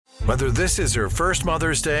Whether this is her first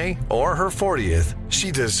Mother's Day or her 40th, she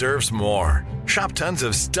deserves more. Shop tons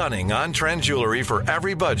of stunning on-trend jewelry for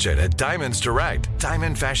every budget at Diamonds Direct.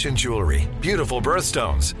 Diamond fashion jewelry, beautiful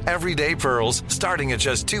birthstones, everyday pearls starting at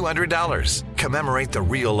just $200. Commemorate the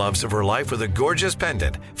real loves of her life with a gorgeous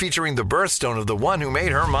pendant featuring the birthstone of the one who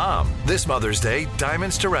made her mom. This Mother's Day,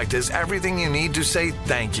 Diamonds Direct is everything you need to say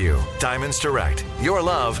thank you. Diamonds Direct. Your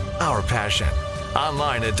love, our passion.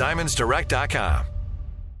 Online at diamondsdirect.com.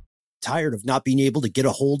 Tired of not being able to get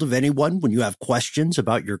a hold of anyone when you have questions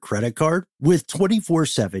about your credit card? With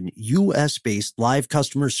 24/7 U.S.-based live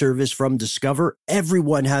customer service from Discover,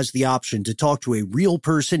 everyone has the option to talk to a real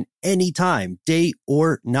person anytime, day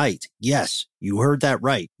or night. Yes, you heard that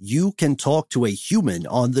right. You can talk to a human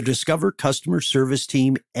on the Discover customer service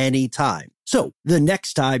team anytime. So the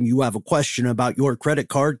next time you have a question about your credit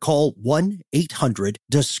card, call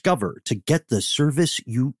 1-800-DISCOVER to get the service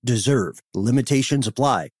you deserve. Limitations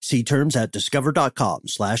apply. See terms at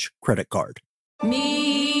discover.com/credit card.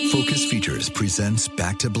 Focus Features presents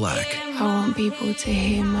Back to Black. I want people to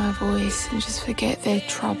hear my voice and just forget their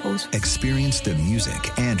troubles. Experience the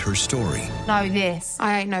music and her story. Know this,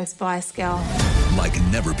 I ain't no Spice Girl. Like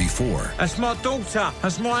never before. That's my daughter.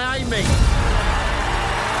 That's my Amy.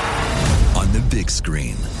 On the big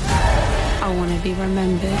screen. I want to be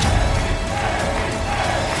remembered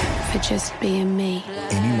for just being me.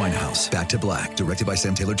 Amy Winehouse, Back to Black, directed by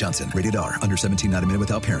Sam Taylor Johnson. Rated R, under 17, not a minute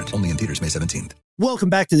without parent. Only in theaters May 17th. Welcome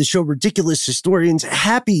back to the show, Ridiculous Historians.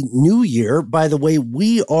 Happy New Year. By the way,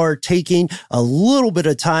 we are taking a little bit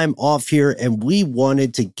of time off here, and we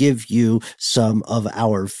wanted to give you some of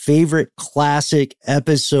our favorite classic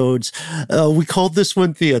episodes. We called this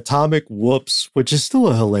one The Atomic Whoops, which is still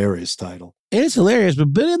a hilarious title. It is hilarious,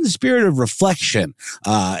 but in the spirit of reflection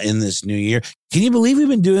in this new year, can you believe we've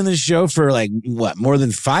been doing this show for more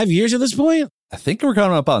than 5 years at this point? I think we're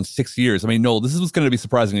coming up on 6 years. I mean, Noel, this is what's going to be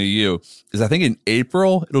surprising to you, is I think in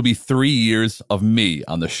April, it'll be 3 years of me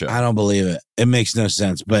on the show. I don't believe it. It makes no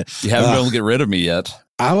sense, but you haven't been able to get rid of me yet.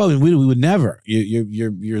 We would never.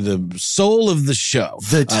 You're the soul of the show.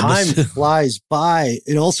 The time flies by.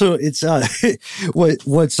 It also, it's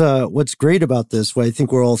what's great about this, what I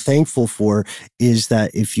think we're all thankful for, is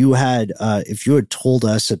that if you had told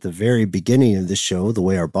us at the very beginning of the show, the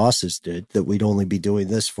way our bosses did, that we'd only be doing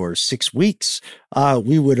this for 6 weeks,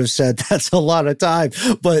 we would have said that's a lot of time.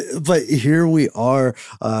 But here we are,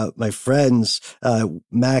 my friends,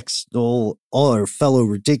 Max, Noel, all our fellow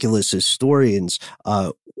ridiculous historians.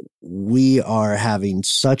 We are having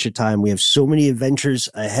such a time. We have so many adventures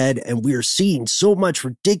ahead, and we are seeing so much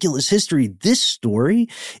ridiculous history. This story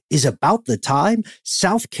is about the time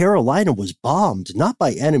South Carolina was bombed, not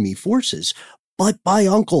by enemy forces, but by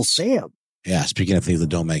Uncle Sam. Yeah, speaking of things that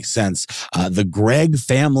don't make sense, the Gregg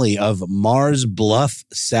family of Mars Bluff,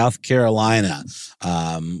 South Carolina,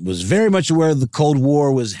 was very much aware the Cold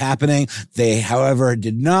War was happening. They, however,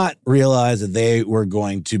 did not realize that they were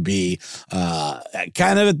going to be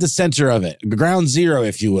kind of at the center of it, ground zero,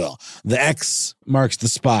 if you will. The X marks the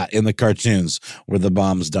spot in the cartoons where the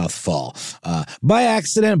bombs doth fall. By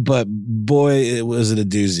accident, but boy, was it a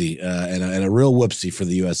doozy and a real whoopsie for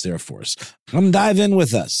the U.S. Air Force. Come dive in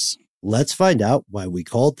with us. Let's find out why we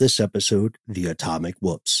called this episode The Atomic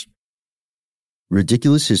Whoops.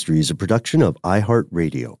 Ridiculous History is a production of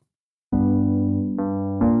iHeartRadio.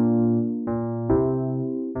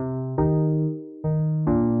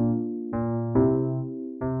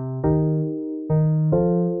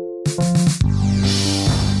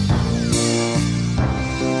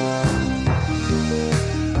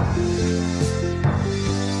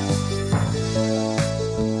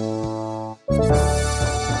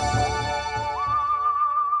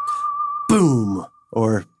 Boom,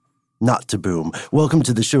 or not to boom. Welcome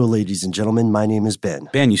to the show, ladies and gentlemen. My name is Ben.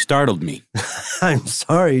 Ben, you startled me. I'm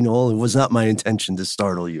sorry, Noel. It was not my intention to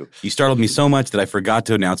startle you. You startled me so much that I forgot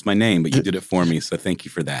to announce my name, but you did it for me, so thank you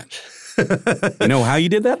for that. You know how you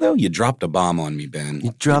did that, though? You dropped a bomb on me, Ben.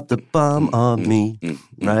 You dropped a bomb on me,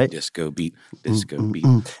 right? Disco beat, disco beat.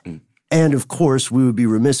 And, of course, we would be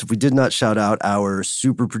remiss if we did not shout out our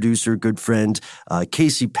super producer, good friend,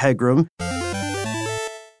 Casey Pegram,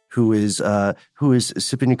 who is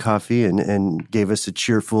sipping a coffee and gave us a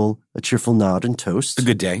cheerful nod and toast. A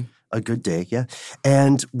good day. A good day, yeah.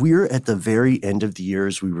 And we're at the very end of the year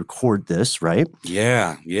as we record this, right?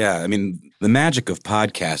 Yeah. I mean, the magic of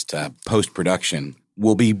podcast post-production.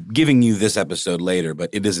 We'll be giving you this episode later, but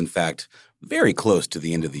it is, in fact, very close to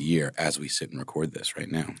the end of the year as we sit and record this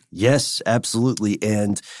right now. Yes, absolutely.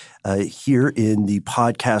 And here in the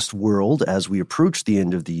podcast world, as we approach the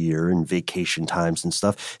end of the year and vacation times and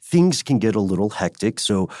stuff, things can get a little hectic.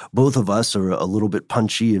 So both of us are a little bit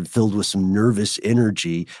punchy and filled with some nervous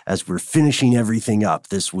energy as we're finishing everything up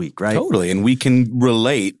this week, right? Totally. And we can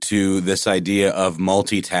relate to this idea of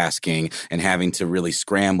multitasking and having to really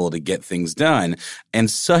scramble to get things done. And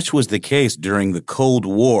such was the case during the Cold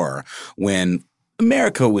War, when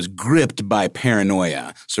America was gripped by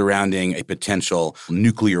paranoia surrounding a potential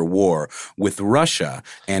nuclear war with Russia.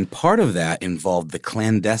 And part of that involved the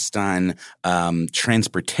clandestine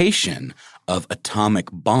transportation of atomic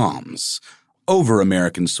bombs over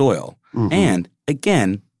American soil. Mm-hmm. And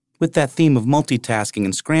again, with that theme of multitasking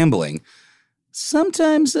and scrambling,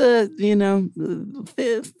 sometimes,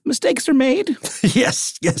 mistakes are made.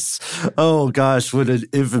 Yes. Oh, gosh, what an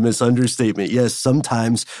infamous understatement. Yes,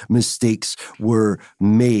 sometimes mistakes were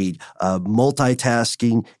made.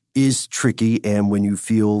 Multitasking is tricky, and when you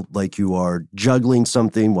feel like you are juggling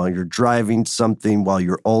something while you're driving something, while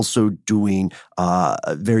you're also doing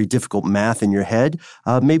very difficult math in your head,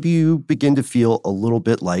 maybe you begin to feel a little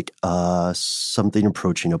bit like something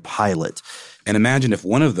approaching a pilot. And imagine if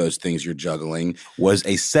one of those things you're juggling was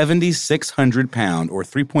a 7,600-pound or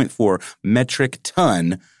 3.4 metric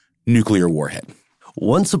ton nuclear warhead.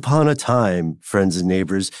 Once upon a time, friends and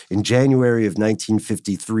neighbors, in January of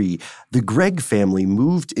 1953, the Gregg family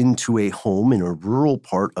moved into a home in a rural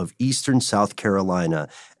part of eastern South Carolina,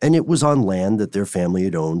 and it was on land that their family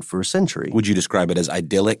had owned for a century. Would you describe it as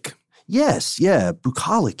idyllic? Yes,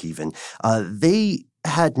 bucolic even. They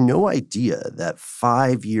had no idea that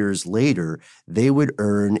 5 years later, they would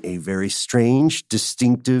earn a very strange,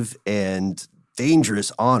 distinctive, and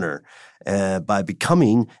dangerous honor by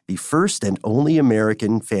becoming the first and only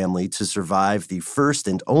American family to survive the first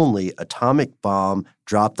and only atomic bomb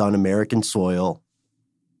dropped on American soil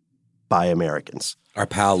by Americans. Our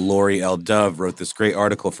pal Lori L. Dove wrote this great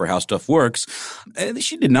article for How Stuff Works, and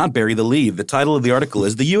she did not bury the lead. The title of the article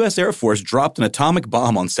is "The U.S. Air Force Dropped an Atomic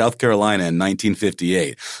Bomb on South Carolina in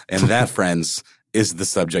 1958." And that, friends, is the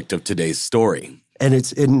subject of today's story.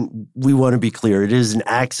 And we want to be clear, it is an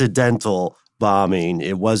accidental bombing.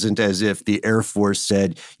 It wasn't as if the Air Force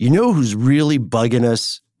said, you know who's really bugging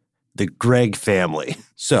us? The Gregg family.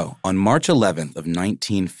 So, on March 11th of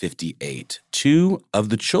 1958, two of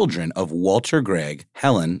the children of Walter Gregg,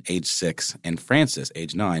 Helen, age 6, and Francis,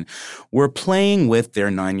 age 9, were playing with their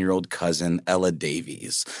 9-year-old cousin, Ella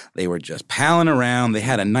Davies. They were just palling around. They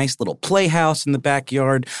had a nice little playhouse in the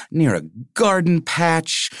backyard near a garden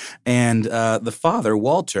patch. And the father,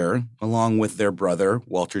 Walter, along with their brother,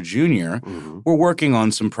 Walter Jr., were working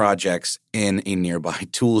on some projects in a nearby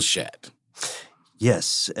tool shed.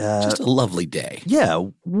 Yes. Just a lovely day. Yeah.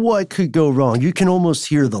 What could go wrong? You can almost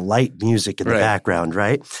hear the light music in the background,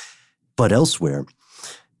 right? But elsewhere,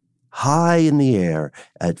 high in the air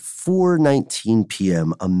at 4:19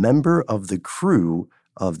 p.m., a member of the crew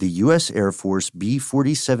of the U.S. Air Force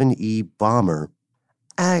B-47E bomber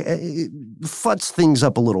futzed things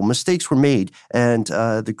up a little. Mistakes were made, and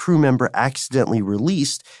the crew member accidentally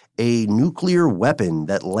released a nuclear weapon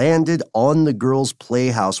that landed on the girls'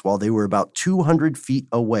 playhouse while they were about 200 feet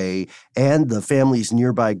away and the family's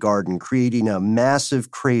nearby garden, creating a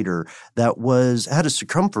massive crater that had a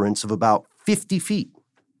circumference of about 50 feet.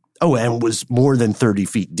 Oh, and was more than 30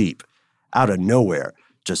 feet deep. Out of nowhere.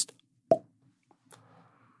 Just,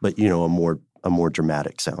 but, a more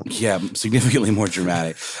dramatic sound. Yeah, significantly more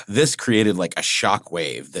dramatic. This created like a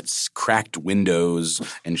shockwave that cracked windows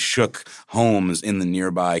and shook homes in the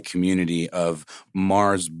nearby community of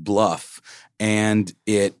Mars Bluff. And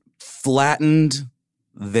it flattened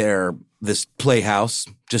this playhouse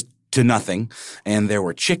just to nothing. And there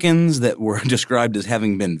were chickens that were described as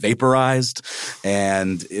having been vaporized.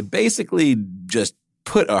 And it basically just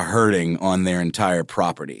put a hurting on their entire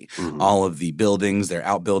property. Mm-hmm. All of the buildings, their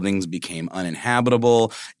outbuildings became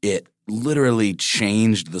uninhabitable. It literally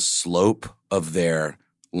changed the slope of their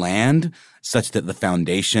land such that the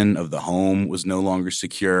foundation of the home was no longer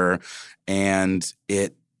secure, and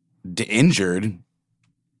it injured,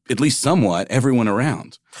 at least somewhat, everyone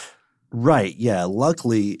around. Right, yeah.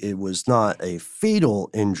 Luckily, it was not a fatal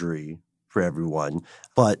injury for everyone,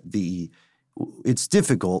 but it's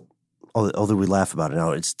difficult. Although we laugh about it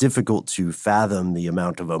now, it's difficult to fathom the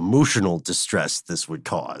amount of emotional distress this would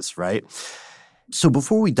cause, right? So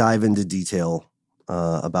before we dive into detail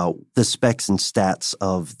about the specs and stats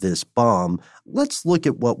of this bomb, let's look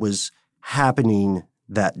at what was happening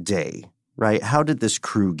that day right? How did this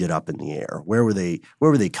crew get up in the air? Where were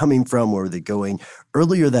they coming from? Where were they going?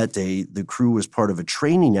 Earlier that day, the crew was part of a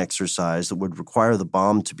training exercise that would require the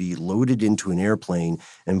bomb to be loaded into an airplane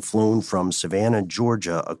and flown from Savannah,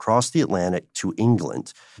 Georgia, across the Atlantic to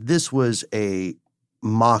England. This was a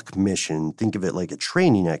mock mission. Think of it like a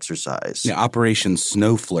training exercise. Yeah, Operation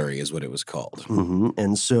Snow Flurry is what it was called. Mm-hmm.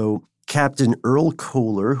 And so Captain Earl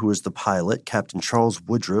Kohler, who was the pilot, Captain Charles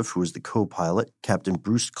Woodruff, who was the co-pilot, Captain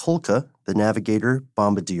Bruce Kulka, the navigator,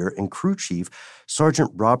 bombardier, and crew chief,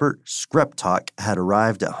 Sergeant Robert Skreptok had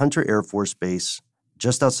arrived at Hunter Air Force Base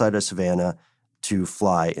just outside of Savannah to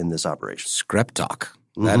fly in this operation. Skreptok.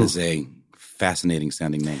 That is a fascinating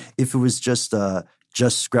sounding name. If it was just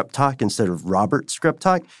Skreptok instead of Robert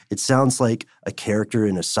Skreptok, it sounds like a character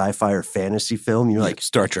in a sci-fi or fantasy film. You're like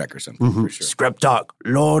Star Trek or something, for sure. Skreptok,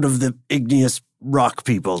 Lord of the Igneous Rock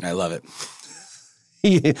People. I love it.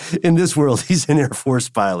 In this world, he's an Air Force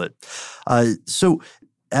pilot. So,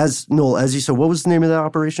 as Noel, as you said, what was the name of that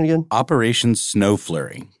operation again? Operation Snow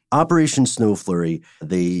Flurry. Operation Snow Flurry.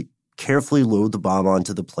 They carefully load the bomb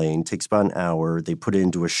onto the plane. Takes about an hour. They put it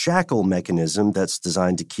into a shackle mechanism that's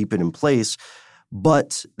designed to keep it in place.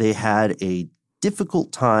 But they had a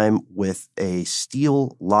difficult time with a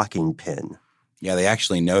steel locking pin. Yeah, they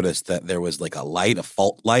actually noticed that there was like a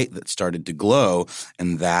fault light that started to glow,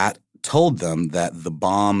 and that told them that the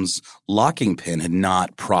bomb's locking pin had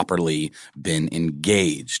not properly been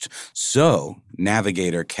engaged. So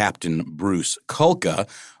navigator Captain Bruce Kulka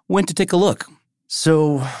went to take a look.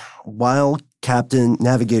 So while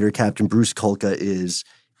Navigator Captain Bruce Kulka is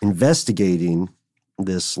investigating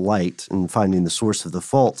this light and finding the source of the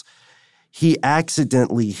fault, he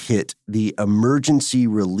accidentally hit the emergency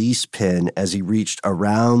release pin as he reached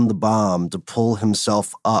around the bomb to pull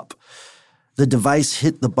himself up. The device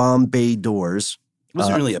hit the bomb bay doors. It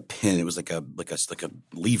wasn't really a pin; it was like a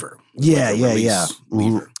lever. Yeah.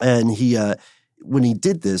 Lever. And he when he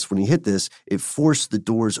hit this, it forced the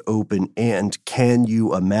doors open. And can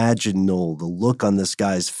you imagine, Noel, the look on this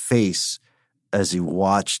guy's face as he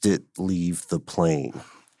watched it leave the plane?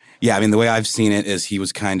 Yeah, I mean, the way I've seen it is he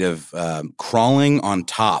was kind of crawling on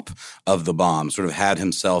top of the bomb, sort of had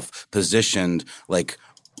himself positioned like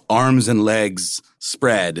arms and legs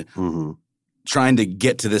spread, trying to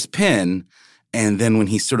get to this pin. And then when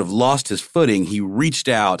he sort of lost his footing, he reached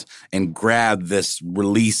out and grabbed this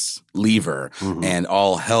release lever and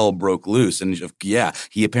all hell broke loose. And yeah,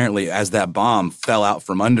 he apparently, as that bomb fell out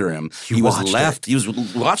from under him, he was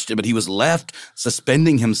left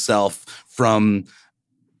suspending himself from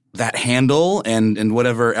that handle and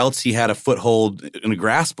whatever else he had a foothold and a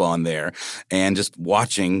grasp on there, and just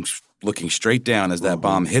watching, looking straight down as that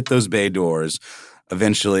bomb hit those bay doors.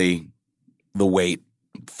 Eventually, the weight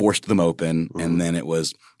forced them open, and then it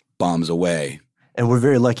was bombs away. And we're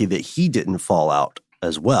very lucky that he didn't fall out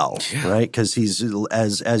as well, right? Because he's,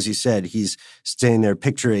 as you said, he's standing there.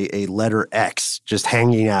 Picture a letter X just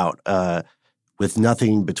hanging out with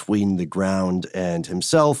nothing between the ground and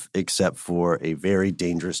himself except for a very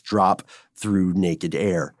dangerous drop through naked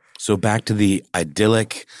air. So back to the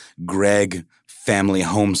idyllic Gregg family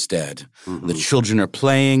homestead. The children are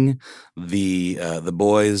playing. The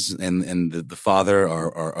boys and the father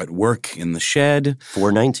are at work in the shed.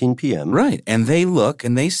 4:19 p.m. Right. And they look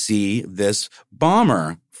and they see this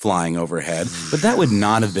bomber flying overhead. But that would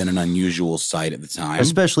not have been an unusual sight at the time.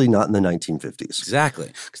 Especially not in the 1950s. Exactly.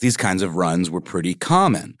 Because these kinds of runs were pretty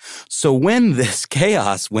common. So when this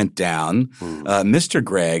chaos went down, Mr.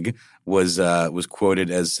 Gregg was quoted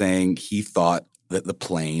as saying he thought that the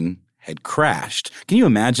plane had crashed. Can you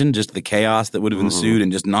imagine just the chaos that would have ensued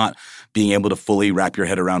and just not being able to fully wrap your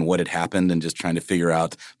head around what had happened and just trying to figure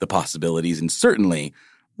out the possibilities? And certainly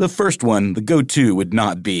the first one, the go-to, would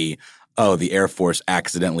not be, oh, the Air Force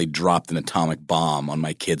accidentally dropped an atomic bomb on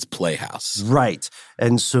my kid's playhouse. Right.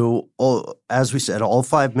 And so, as we said, all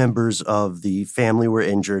 5 members of the family were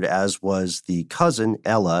injured, as was the cousin,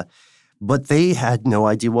 Ella. But they had no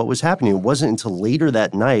idea what was happening. It wasn't until later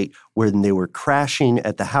that night when they were crashing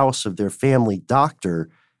at the house of their family doctor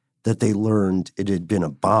that they learned it had been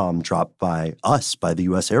a bomb dropped by the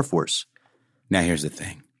U.S. Air Force. Now, here's the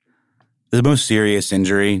thing. The most serious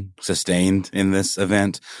injury sustained in this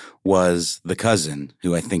event was the cousin,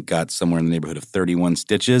 who I think got somewhere in the neighborhood of 31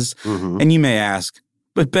 stitches. And you may ask,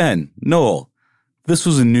 but Ben, Noel, this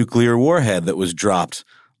was a nuclear warhead that was dropped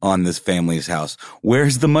on this family's house?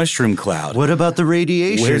 Where's the mushroom cloud? What about the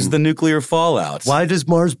radiation? Where's the nuclear fallout? Why does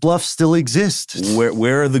Mars Bluff still exist?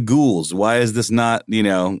 Where are the ghouls? Why is this not,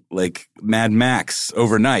 like Mad Max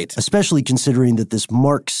overnight? Especially considering that this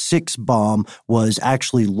Mark 6 bomb was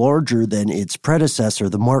actually larger than its predecessor,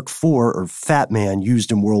 the Mark 4 or Fat Man,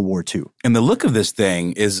 used in World War II. And the look of this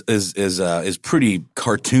thing is pretty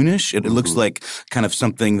cartoonish. It looks like kind of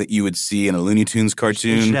something that you would see in a Looney Tunes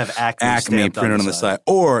cartoon. It should have Acme printed on the side.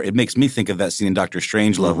 Or it makes me think of that scene in Dr.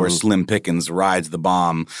 Strangelove where Slim Pickens rides the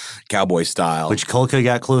bomb cowboy style. Which Kulka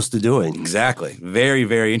got close to doing. Exactly. Very,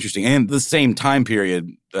 very interesting. And the same time period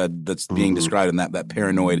that's being described in that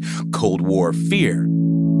paranoid Cold War fear.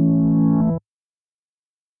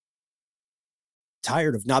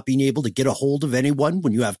 Tired of not being able to get a hold of anyone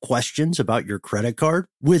when you have questions about your credit card?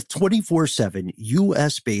 With 24/7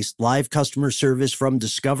 U.S.-based live customer service from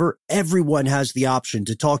Discover, everyone has the option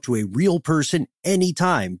to talk to a real person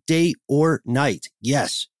anytime, day or night.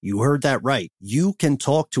 Yes, you heard that right. You can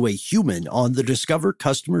talk to a human on the Discover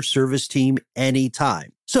customer service team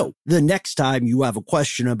anytime. So the next time you have a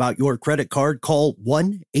question about your credit card, call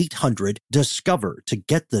 1-800-DISCOVER to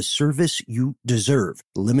get the service you deserve.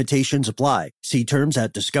 Limitations apply. See terms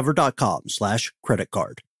at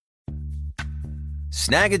discover.com/creditcard.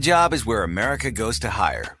 Snag a Job is where America goes to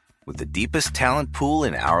hire, with the deepest talent pool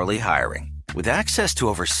in hourly hiring. With access to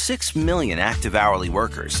over 6 million active hourly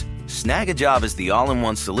workers, Snag a Job is the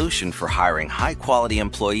all-in-one solution for hiring high-quality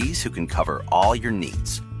employees who can cover all your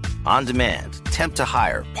needs. On demand, temp to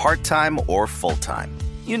hire, part-time or full-time.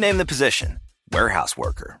 You name the position. Warehouse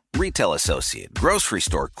worker, retail associate, grocery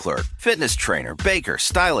store clerk, fitness trainer, baker,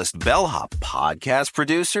 stylist, bellhop, podcast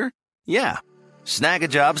producer. Yeah, Snag a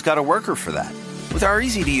Job's got a worker for that. With our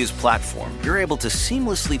easy-to-use platform, you're able to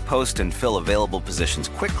seamlessly post and fill available positions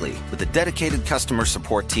quickly with a dedicated customer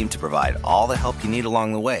support team to provide all the help you need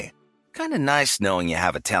along the way. Kind of nice knowing you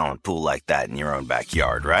have a talent pool like that in your own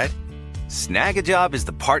backyard, right? Snag a Job is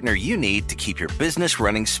the partner you need to keep your business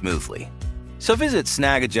running smoothly. So visit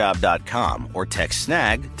snagajob.com or text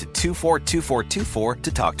snag to 242424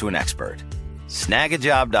 to talk to an expert.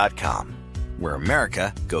 Snagajob.com, where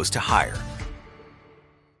America goes to hire.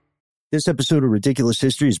 This episode of Ridiculous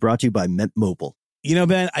History is brought to you by Mint Mobile. You know,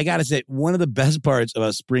 Ben, I got to say, one of the best parts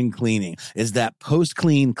about spring cleaning is that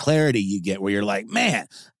post-clean clarity you get where you're like, man,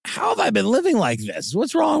 how have I been living like this?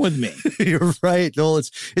 What's wrong with me? You're right, Noel.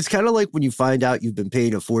 It's kind of like when you find out you've been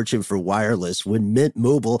paying a fortune for wireless when Mint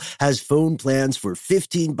Mobile has phone plans for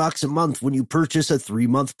 $15 a month when you purchase a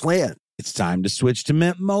 3-month plan. It's time to switch to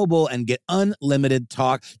Mint Mobile and get unlimited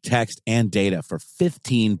talk, text, and data for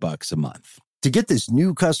 $15 a month. To get this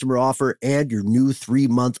new customer offer and your new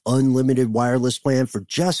 3-month unlimited wireless plan for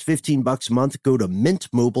just $15 a month, go to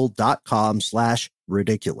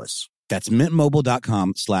mintmobile.com/ridiculous. That's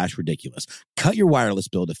mintmobile.com/ridiculous. Cut your wireless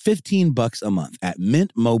bill to $15 a month at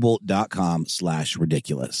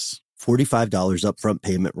mintmobile.com/ridiculous. $45 upfront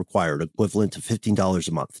payment required, equivalent to $15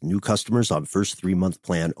 a month. New customers on first 3-month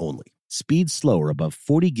plan only. Speed slower above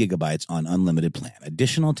 40 gigabytes on unlimited plan.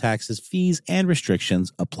 Additional taxes, fees, and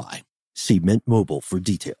restrictions apply. See Mint Mobile for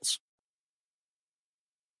details.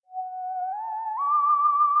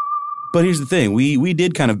 But here's the thing. We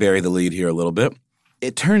did kind of bury the lead here a little bit.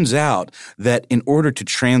 It turns out that in order to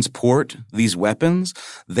transport these weapons,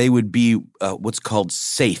 they would be what's called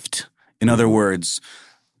safed. In other words,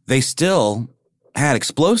 they still had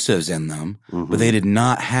explosives in them, but they did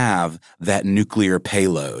not have that nuclear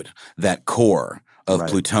payload, that core of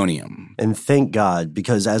plutonium. And thank God,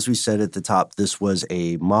 because as we said at the top, this was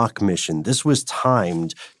a mock mission. This was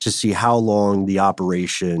timed to see how long the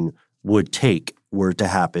operation would take were it to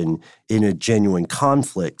happen in a genuine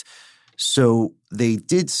conflict. So they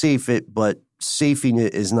did safe it, but safing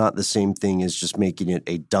it is not the same thing as just making it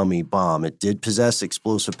a dummy bomb. It did possess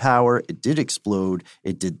explosive power. It did explode.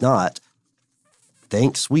 It did not,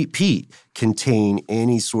 thanks Sweet Pete, contain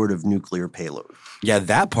any sort of nuclear payload. Yeah,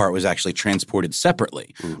 that part was actually transported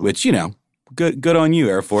separately, which, you know, good on you,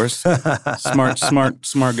 Air Force.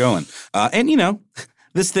 smart going. And, you know,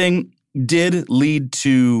 this thing did lead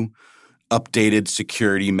to updated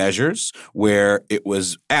security measures where it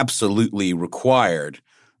was absolutely required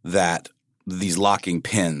that these locking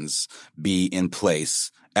pins be in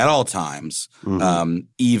place at all times,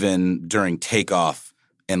 even during takeoff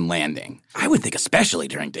and landing. I would think especially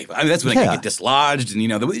during takeoff. I mean, that's when they could get dislodged, and you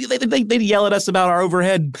know they'd yell at us about our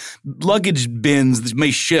overhead luggage bins that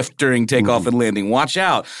may shift during takeoff and landing. Watch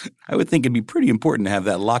out! I would think it'd be pretty important to have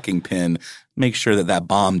that locking pin. Make sure that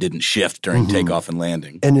bomb didn't shift during takeoff and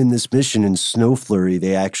landing. And in this mission in Snow Flurry,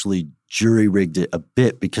 they actually jury-rigged it a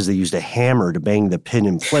bit because they used a hammer to bang the pin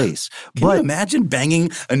in place. Can you imagine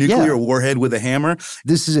banging a nuclear warhead with a hammer?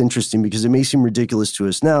 This is interesting because it may seem ridiculous to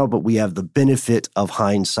us now, but we have the benefit of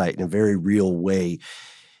hindsight in a very real way.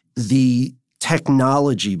 The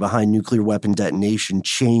technology behind nuclear weapon detonation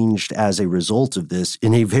changed as a result of this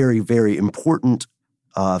in a very, very important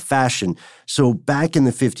fashion. So back in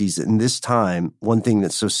the 50s, in this time, one thing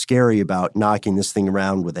that's so scary about knocking this thing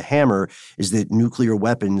around with a hammer is that nuclear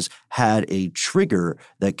weapons had a trigger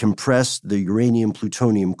that compressed the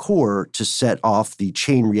uranium-plutonium core to set off the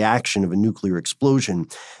chain reaction of a nuclear explosion.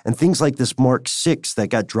 And things like this Mark VI that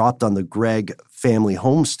got dropped on the Gregg family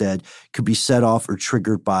homestead could be set off or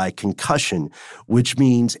triggered by concussion, which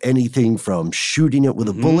means anything from shooting it with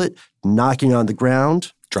a bullet, knocking it on the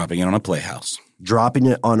ground, dropping it on a playhouse.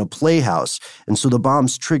 And so the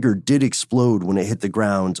bomb's trigger did explode when it hit the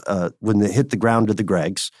ground, when it hit the ground of the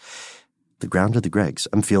Greggs. The ground of the Greggs.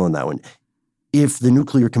 I'm feeling that one. If the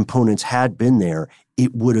nuclear components had been there,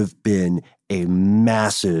 it would have been a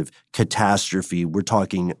massive catastrophe. We're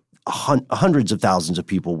talking hundreds of thousands of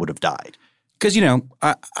people would have died. Because,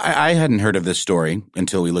 I hadn't heard of this story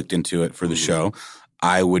until we looked into it for the show.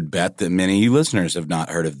 I would bet that many listeners have not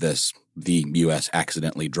heard of this, the U.S.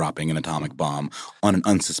 accidentally dropping an atomic bomb on an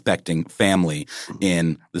unsuspecting family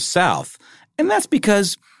in the South. And that's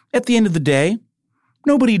because at the end of the day,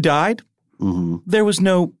 nobody died. Mm-hmm. There was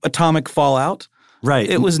no atomic fallout. Right.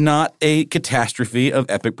 It was not a catastrophe of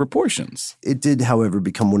epic proportions. It did, however,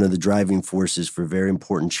 become one of the driving forces for a very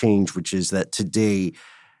important change, which is that today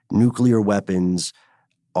nuclear weapons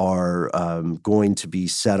are going to be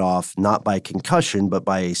set off not by concussion, but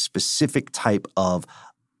by a specific type of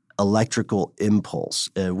electrical impulse.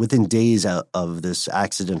 Within days of this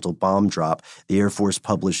accidental bomb drop, the Air Force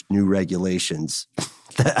published new regulations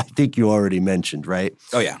that I think you already mentioned, right?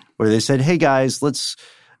 Oh, yeah. Where they said, hey, guys, let's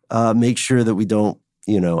make sure that we don't,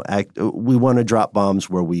 we want to drop bombs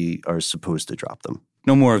where we are supposed to drop them.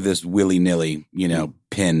 No more of this willy-nilly,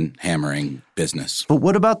 pin hammering business. But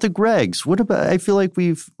what about the Greggs? I feel like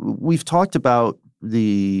we've talked about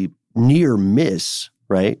the near miss,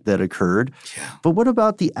 right, that occurred. Yeah. But what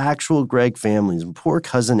about the actual Gregg families? Poor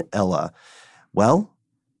cousin Ella. Well,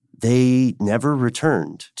 they never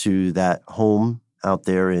returned to that home out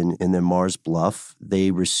there in the Mars Bluff. They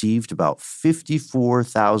received about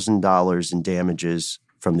 $54,000 in damages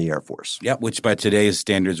from the Air Force. Yeah, which by today's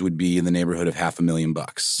standards would be in the neighborhood of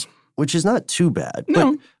 $500,000. Which is not too bad.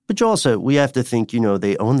 No. But you also, we have to think,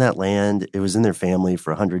 they own that land. It was in their family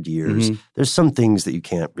for 100 years. Mm-hmm. There's some things that you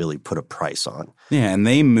can't really put a price on. Yeah, and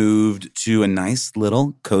they moved to a nice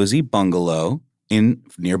little cozy bungalow in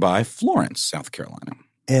nearby Florence, South Carolina.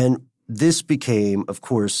 And this became, of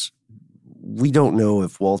course, we don't know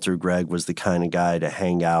if Walter Gregg was the kind of guy to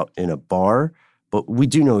hang out in a bar, but we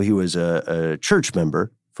do know he was a church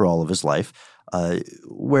member for all of his life.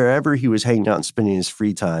 Wherever he was hanging out and spending his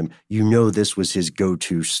free time, this was his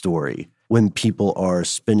go-to story. When people are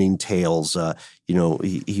spinning tales,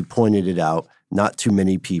 he pointed it out. Not too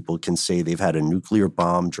many people can say they've had a nuclear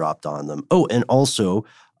bomb dropped on them. Oh, and also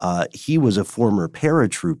he was a former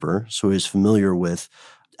paratrooper, so he was familiar with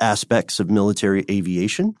aspects of military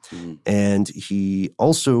aviation. Mm-hmm. And he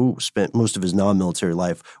also spent most of his non-military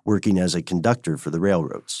life working as a conductor for the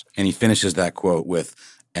railroads. And he finishes that quote with,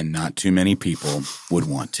 and not too many people would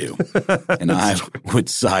want to. And I would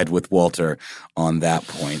side with Walter on that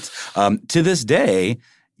point. To this day,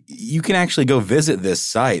 you can actually go visit this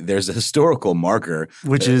site. There's a historical marker.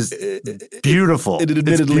 Which is beautiful. An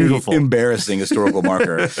admittedly embarrassing historical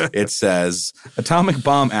marker. It says, atomic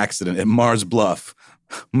bomb accident at Mars Bluff,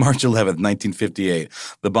 March 11th, 1958.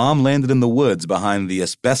 The bomb landed in the woods behind the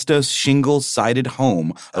asbestos shingle-sided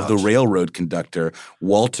home of the railroad conductor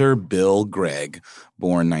Walter Bill Gregg,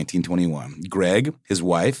 born 1921. Gregg, his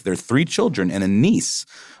wife, their 3 children, and a niece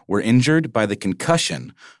were injured by the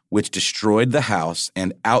concussion, which destroyed the house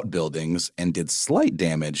and outbuildings and did slight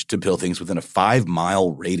damage to buildings within a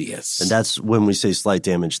 5-mile radius. And that's when we say slight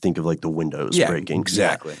damage, think of like the windows breaking.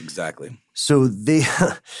 Exactly. So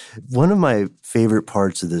one of my favorite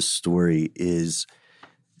parts of this story is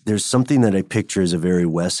there's something that I picture as a very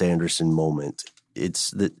Wes Anderson moment.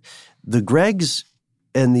 It's that the Greggs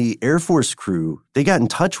and the Air Force crew, they got in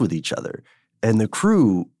touch with each other, and the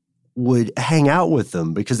crew would hang out with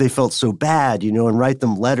them because they felt so bad, and write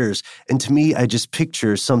them letters. And to me, I just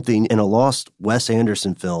picture something in a lost Wes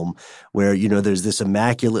Anderson film where, there's this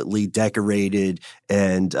immaculately decorated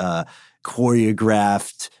and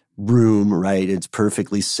choreographed room, right? It's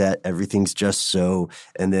perfectly set. Everything's just so.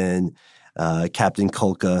 And then Captain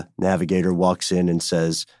Kulka, navigator, walks in and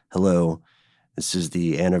says, hello, this is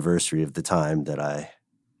the anniversary of the time that I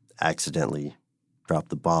accidentally dropped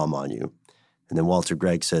the bomb on you. And then Walter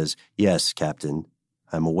Gregg says, yes, Captain,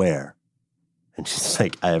 I'm aware. And she's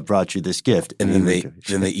like, I have brought you this gift. And then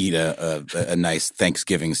they eat a nice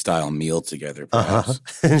Thanksgiving-style meal together, perhaps.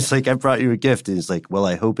 And it's like, I brought you a gift. And it's like, well,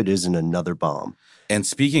 I hope it isn't another bomb. And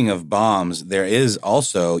speaking of bombs, there is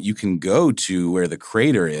also, you can go to where the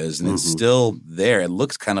crater is, and it's still there. It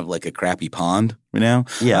looks kind of like a crappy pond, Yeah.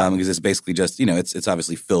 Because it's basically just, it's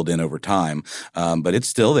obviously filled in over time. But it's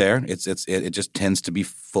still there. It just tends to be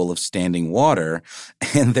full of standing water.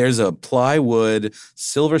 And there's a plywood,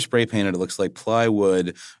 silver spray painted, it looks like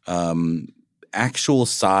plywood, actual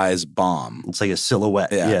size bomb. It's like a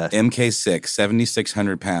silhouette. Yeah. MK6,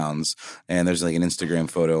 7,600 pounds. And there's like an Instagram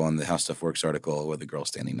photo on the How Stuff Works article with a girl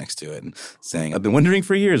standing next to it and saying, I've been wondering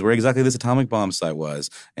for years where exactly this atomic bomb site was.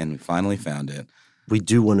 And we finally found it. We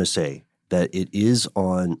do want to say that it is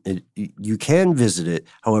you can visit it.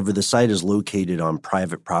 However, the site is located on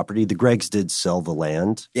private property. The Greggs did sell the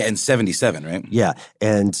land. Yeah, in 77, right? Yeah.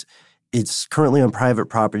 And it's currently on private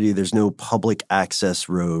property. There's no public access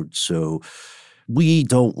road. So we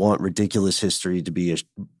don't want Ridiculous History to be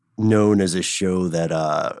known as a show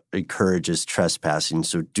that encourages trespassing.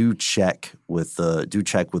 So do check with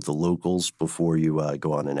the locals before you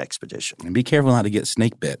go on an expedition. And be careful not to get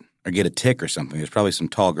snake bit or get a tick or something. There's probably some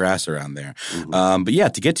tall grass around there. But yeah,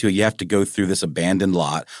 to get to it, you have to go through this abandoned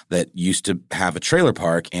lot that used to have a trailer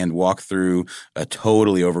park and walk through a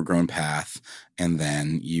totally overgrown path. And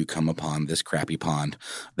then you come upon this crappy pond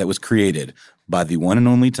that was created by the one and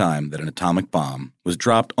only time that an atomic bomb was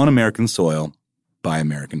dropped on American soil by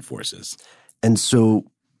American forces. And so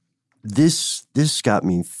this got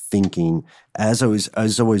me thinking, as I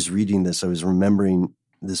was always reading this, I was remembering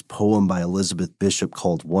this poem by Elizabeth Bishop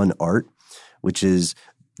called One Art, which is,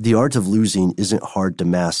 the art of losing isn't hard to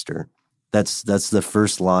master. That's the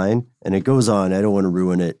first line, and it goes on. I don't want to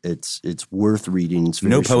ruin it. It's worth reading. It's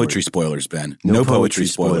very no poetry short. Spoilers, Ben. No poetry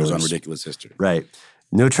spoilers on Ridiculous History. Right.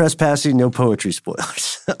 No trespassing, no poetry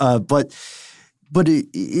spoilers. But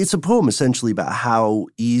it's a poem essentially about how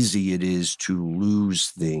easy it is to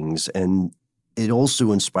lose things, and it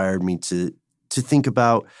also inspired me to think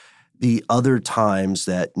about the other times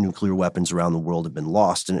that nuclear weapons around the world have been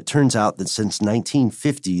lost. And it turns out that since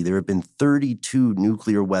 1950, there have been 32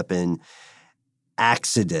 nuclear weapon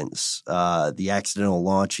accidents, the accidental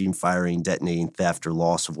launching, firing, detonating, theft, or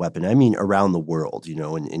loss of weapon. I mean, around the world,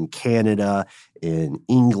 in Canada, in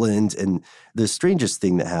England. And the strangest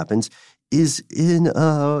thing that happens is in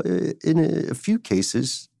a few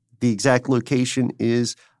cases, the exact location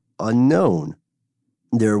is unknown.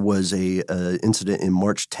 There was a incident in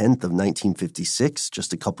March 10th of 1956,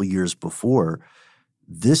 just a couple years before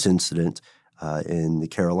this incident in the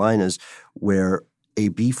Carolinas, where a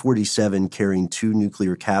B-47 carrying 2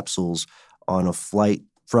 nuclear capsules on a flight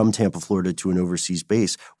from Tampa, Florida to an overseas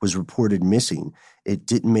base was reported missing. It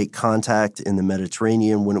didn't make contact in the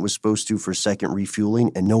Mediterranean when it was supposed to for second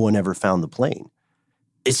refueling, and no one ever found the plane.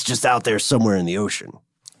 It's just out there somewhere in the ocean.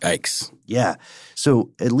 Yikes. Yeah.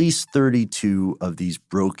 So at least 32 of these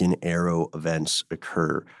Broken Arrow events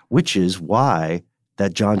occur, which is why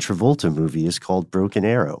that John Travolta movie is called Broken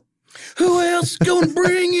Arrow. Who else gonna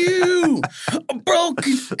bring you a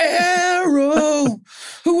broken arrow?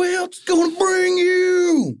 Who else gonna bring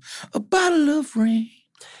you a bottle of rain?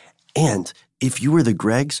 And if you were the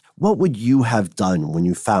Greggs, what would you have done when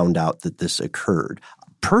you found out that this occurred?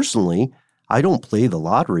 Personally, I don't play the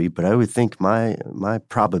lottery, but I would think my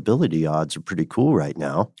probability odds are pretty cool right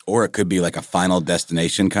now. Or it could be like a Final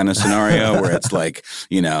Destination kind of scenario where it's like,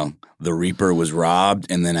 the Reaper was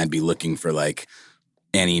robbed, and then I'd be looking for like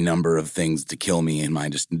any number of things to kill me in my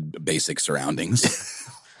just basic surroundings.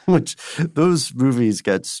 Which those movies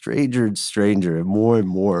got stranger and stranger and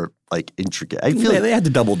more like intricate. I feel they had to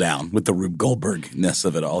double down with the Rube Goldberg-ness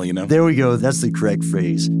of it all, There we go. That's the correct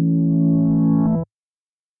phrase.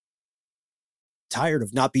 Tired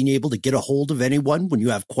of not being able to get a hold of anyone when you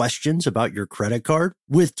have questions about your credit card?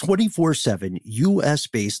 With 24/7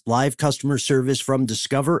 U.S.-based live customer service from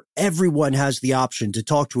Discover, everyone has the option to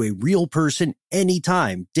talk to a real person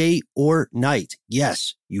anytime, day or night.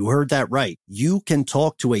 Yes, you heard that right. You can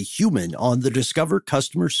talk to a human on the Discover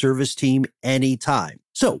customer service team anytime.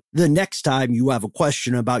 So the next time you have a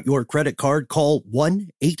question about your credit card, call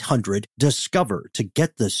 1-800-DISCOVER to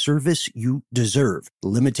get the service you deserve.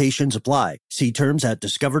 Limitations apply. See terms at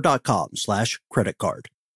discover.com/credit card.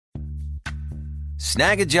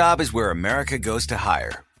 Snag a Job is where America goes to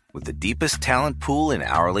hire, with the deepest talent pool in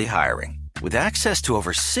hourly hiring. With access to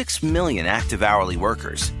over 6 million active hourly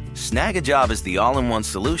workers, Snag a Job is the all-in-one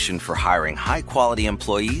solution for hiring high-quality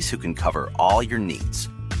employees who can cover all your needs.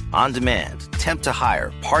 On demand, temp to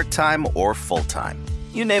hire, part-time or full-time.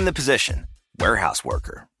 You name the position. Warehouse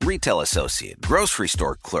worker, retail associate, grocery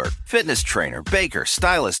store clerk, fitness trainer, baker,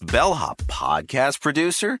 stylist, bellhop, podcast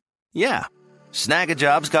producer. Yeah,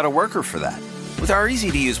 Snag-a-Job's got a worker for that. With our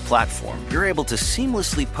easy-to-use platform, you're able to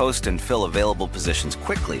seamlessly post and fill available positions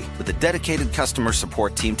quickly with a dedicated customer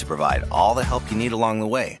support team to provide all the help you need along the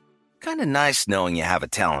way. Kind of nice knowing you have a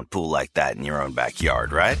talent pool like that in your own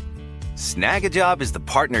backyard, right? Snag-a-Job is the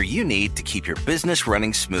partner you need to keep your business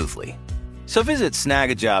running smoothly. So visit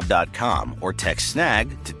snagajob.com or text snag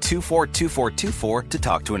to 242424 to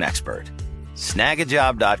talk to an expert.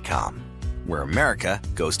 Snagajob.com, where America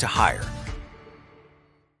goes to hire.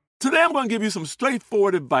 Today I'm going to give you some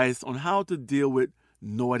straightforward advice on how to deal with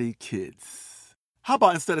naughty kids. How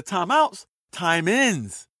about instead of timeouts,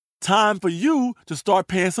 time-ins? Time for you to start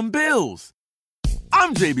paying some bills.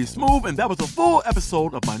 I'm JB Smoove, and that was a full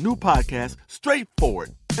episode of my new podcast,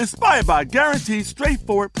 Straightforward, inspired by guaranteed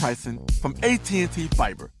straightforward pricing from AT&T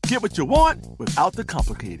Fiber. Get what you want without the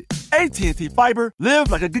complicated. AT&T Fiber, live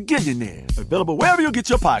like a gigillionaire. Available wherever you get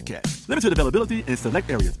your podcast. Limited availability in select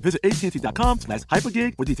areas. Visit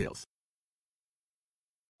AT&T.com/hypergig for details.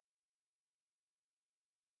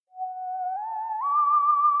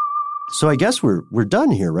 So I guess we're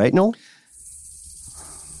done here, right, Noel?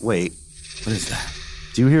 Wait. What is that?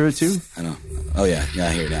 Do you hear it too? I know. Oh, yeah. Yeah,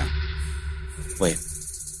 I hear it now. Wait.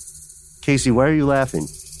 Casey, why are you laughing?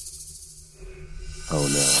 Oh,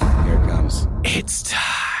 no. Here it comes. It's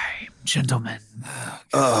time, gentlemen.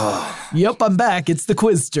 Yep, I'm back. It's the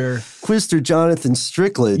Quizster. Jonathan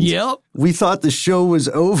Strickland. Yep. We thought the show was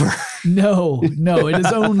over. No, it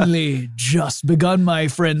has only just begun, my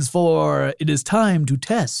friends, for it is time to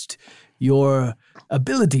test your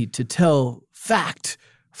ability to tell fact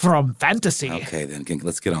from fantasy. Okay, then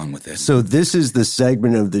let's get on with this. So this is the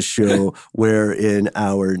segment of the show wherein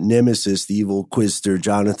our nemesis, the evil quizster,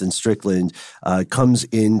 Jonathan Strickland, comes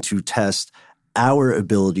in to test our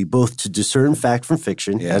ability both to discern fact from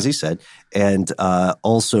fiction, as he said, and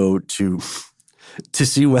also to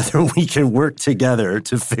see whether we can work together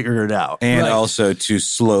to figure it out. And also to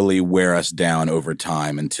slowly wear us down over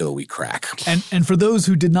time until we crack. And for those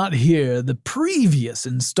who did not hear the previous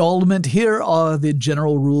installment, here are the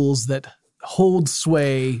general rules that hold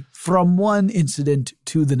sway from one incident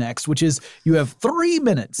to the next, which is you have 3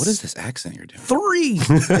 minutes. What is this accent you're doing? 3.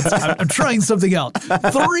 I'm trying something out.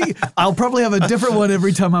 3. I'll probably have a different one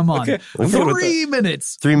every time I'm on. Okay. 3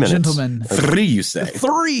 minutes. 3 minutes. Gentlemen. 3, you say.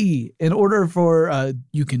 3. In order for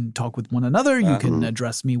you can talk with one another. You can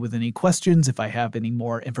address me with any questions. If I have any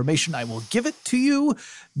more information, I will give it to you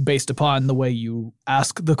based upon the way you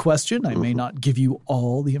ask the question. I may not give you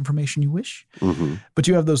all the information you wish, but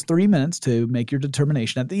you have those 3 minutes to make your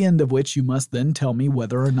determination, at the end of which you must then tell me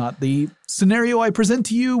whether or not the scenario I present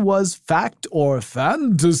to you was fact or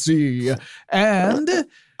fantasy. And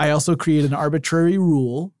I also create an arbitrary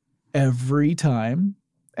rule every time,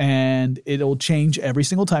 and it'll change every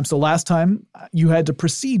single time. So last time you had to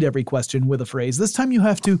precede every question with a phrase. This time you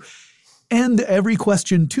have to end every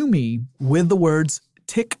question to me with the words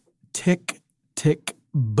tick, tick, tick,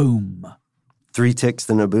 boom. 3 ticks,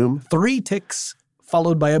 then a boom? 3 ticks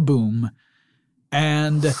followed by a boom.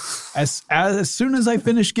 And as soon as I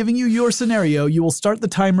finish giving you your scenario, you will start the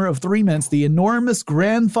timer of 3 minutes, the enormous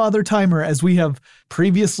grandfather timer, as we have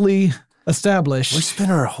previously established. We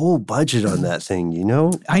spent our whole budget on that thing, you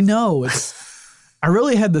know? I know. I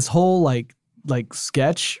really had this whole like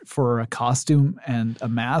sketch for a costume and a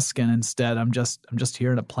mask, and instead I'm just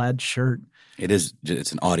here in a plaid shirt.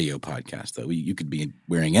 It's an audio podcast, though. You could be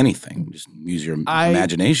wearing anything. Just use your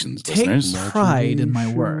imaginations, listeners. Take pride in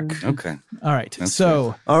my work. Okay. All right. That's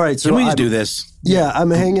so can we just do this? Yeah,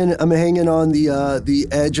 I'm hanging on the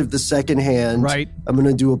edge of the second hand. Right. I'm going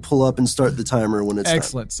to do a pull up and start the timer when it's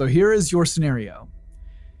excellent. time. So here is your scenario.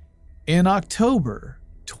 In October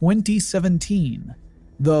 2017,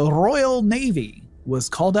 the Royal Navy was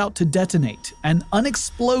called out to detonate an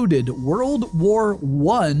unexploded World War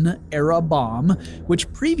I era bomb,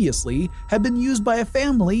 which previously had been used by a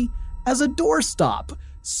family as a doorstop.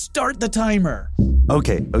 Start the timer.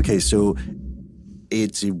 Okay, so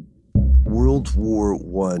it's a World War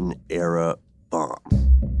I era bomb.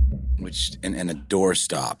 And a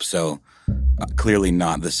doorstop. So clearly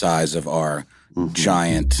not the size of our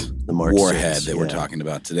giant warhead that we're talking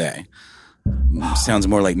about today. Sounds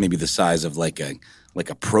more like maybe the size of like a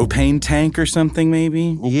propane tank or something,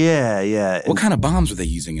 maybe. Yeah. What kind of bombs were they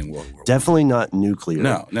using in World War I? Definitely not nuclear.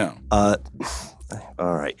 No. All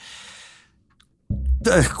right.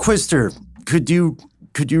 Quizster, could you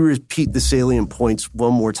repeat the salient points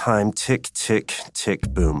one more time? Tick, tick, tick,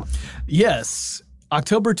 boom. Yes.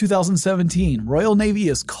 October 2017, Royal Navy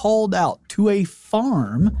is called out to a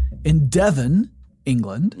farm in Devon,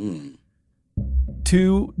 England,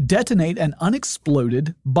 to detonate an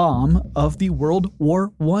unexploded bomb of the World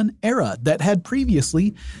War I era that had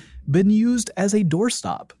previously been used as a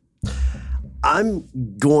doorstop. I'm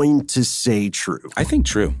going to say true. I think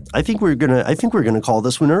true. I think we're gonna call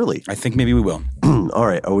this one early. I think maybe we will. All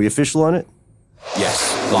right, are we official on it?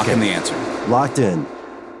 Yes. Lock in the answer. Locked in.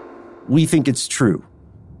 We think it's true.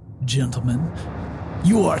 Gentlemen,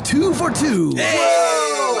 you are 2 for 2. Whoa!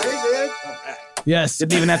 Hey, man. Yes.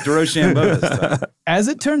 Didn't even have to Rochambeau this time. As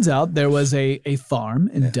it turns out, there was a farm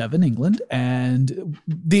in Devon, England, and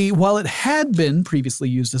while it had been previously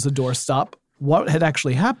used as a doorstop, what had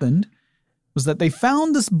actually happened was that they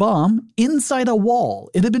found this bomb inside a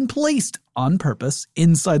wall. It had been placed on purpose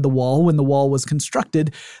inside the wall when the wall was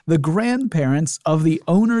constructed. The grandparents of the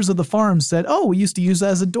owners of the farm said, "Oh, we used to use that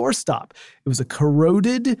as a doorstop." It was a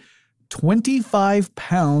corroded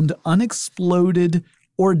 25-pound unexploded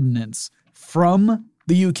ordnance from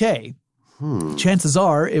the UK. Chances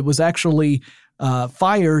are it was actually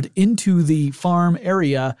fired into the farm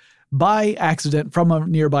area by accident from a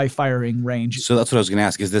nearby firing range. So that's what I was going to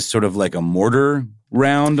ask. Is this sort of like a mortar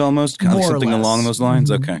round almost? Kind of something along those lines?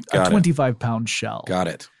 Okay, got it. A 25-pound shell. Got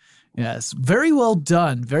it. Yes, very well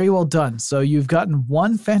done. Very well done. So you've gotten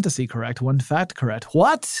one fantasy correct, one fact correct.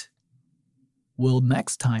 What will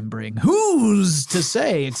next time bring? Who's to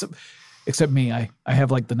say? Except me. I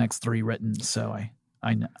have like the next 3 written, so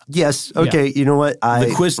I know. Yes. Okay. Yeah. You know what?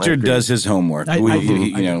 The Quizster does his homework.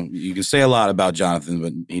 You can say a lot about Jonathan,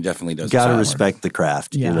 but he definitely does. Got to respect the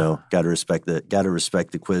craft. Yeah. You know, got to respect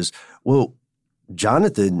the quiz. Well,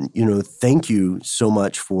 Jonathan, thank you so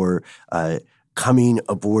much for coming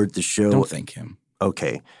aboard the show. Don't thank him.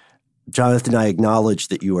 Okay. Jonathan, I acknowledge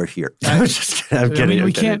that you are here. I'm just kidding.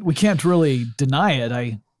 I'm kidding. We can't really deny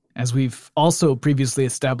it. As we've also previously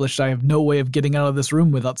established, I have no way of getting out of this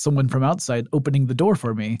room without someone from outside opening the door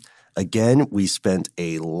for me. Again, we spent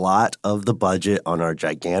a lot of the budget on our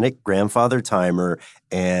gigantic grandfather timer,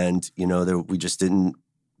 and we just didn't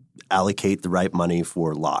allocate the right money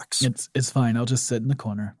for locks. It's fine. I'll just sit in the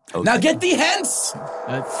corner. Okay. Now get thee hence,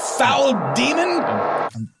 foul demon!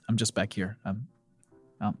 I'm just back here. I'm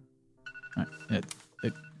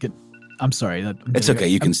sorry. It's okay.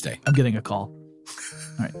 You can stay. I'm getting a call.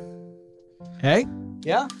 All right. Hey?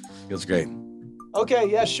 Yeah? Feels great.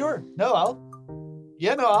 Okay, yeah, sure. I'll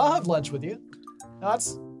have lunch with you.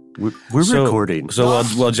 We're recording. So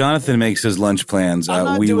while Jonathan makes his lunch plans,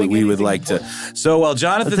 we would like to. So while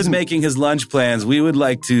Jonathan's making his lunch plans, we would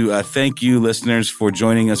like to thank you, listeners, for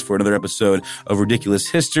joining us for another episode of Ridiculous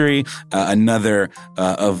History, another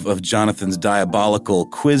of Jonathan's diabolical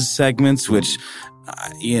quiz segments, which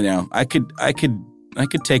I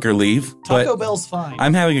could take or leave. Taco Bell's fine.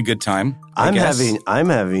 I'm having a good time. I'm having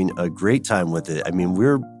a great time with it. I mean,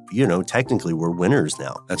 technically we're winners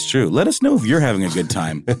now. That's true. Let us know if you're having a good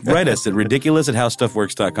time. Write us at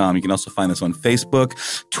ridiculous@howstuffworks.com. You can also find us on Facebook,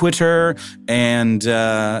 Twitter, and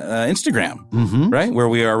Instagram, right? Where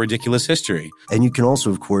we are Ridiculous History. And you can also,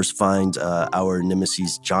 of course, find our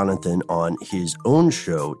nemesis Jonathan on his own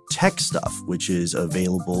show, Tech Stuff, which is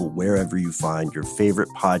available wherever you find your favorite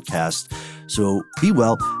podcast. So be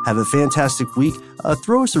well, have a fantastic week.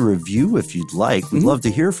 Throw us a review if you'd like. We'd love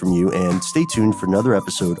to hear from you, and stay tuned for another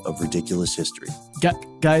episode of Ridiculous History.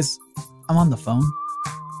 Guys, I'm on the phone.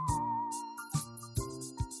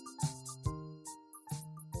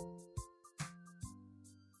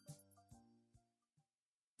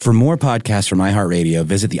 For more podcasts from iHeartRadio,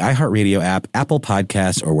 visit the iHeartRadio app, Apple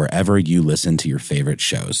Podcasts, or wherever you listen to your favorite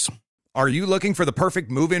shows. Are you looking for the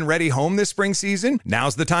perfect move-in ready home this spring season?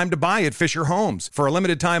 Now's the time to buy at Fisher Homes. For a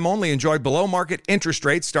limited time only, enjoy below-market interest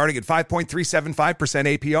rates starting at 5.375%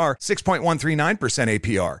 APR, 6.139%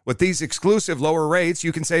 APR. With these exclusive lower rates,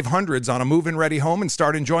 you can save hundreds on a move-in ready home and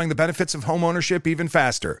start enjoying the benefits of home ownership even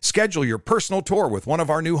faster. Schedule your personal tour with one of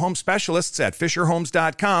our new home specialists at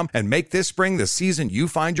FisherHomes.com and make this spring the season you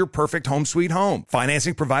find your perfect home sweet home.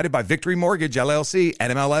 Financing provided by Victory Mortgage, LLC,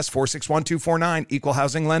 NMLS 461249, Equal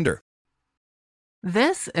Housing Lender.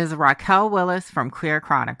 This is Raquel Willis from Queer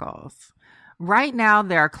Chronicles. Right now,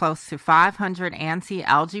 there are close to 500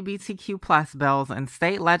 anti-LGBTQ+ bills in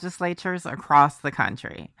state legislatures across the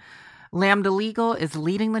country. Lambda Legal is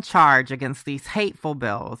leading the charge against these hateful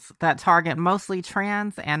bills that target mostly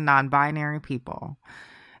trans and non-binary people.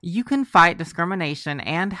 You can fight discrimination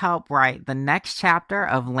and help write the next chapter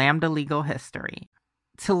of Lambda Legal history.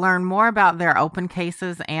 To learn more about their open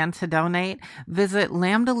cases and to donate, visit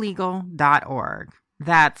lambdalegal.org.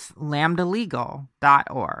 That's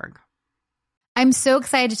lambdalegal.org. I'm so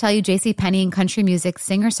excited to tell you JCPenney and country music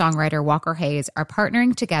singer-songwriter Walker Hayes are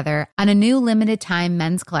partnering together on a new limited-time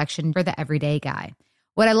men's collection for the everyday guy.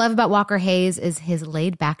 What I love about Walker Hayes is his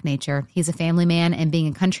laid-back nature. He's a family man, and being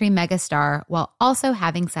a country megastar while also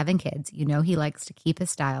having 7 kids, you know he likes to keep his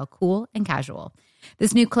style cool and casual.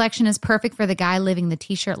 This new collection is perfect for the guy living the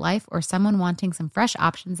t-shirt life or someone wanting some fresh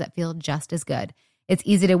options that feel just as good. It's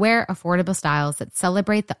easy to wear, affordable styles that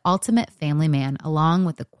celebrate the ultimate family man, along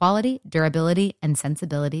with the quality, durability, and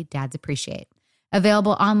sensibility dads appreciate.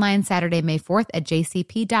 Available online Saturday, May 4th at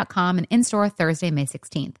jcp.com and in-store Thursday, May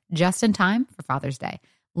 16th. Just in time for Father's Day.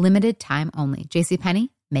 Limited time only. JCPenney,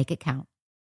 make it count.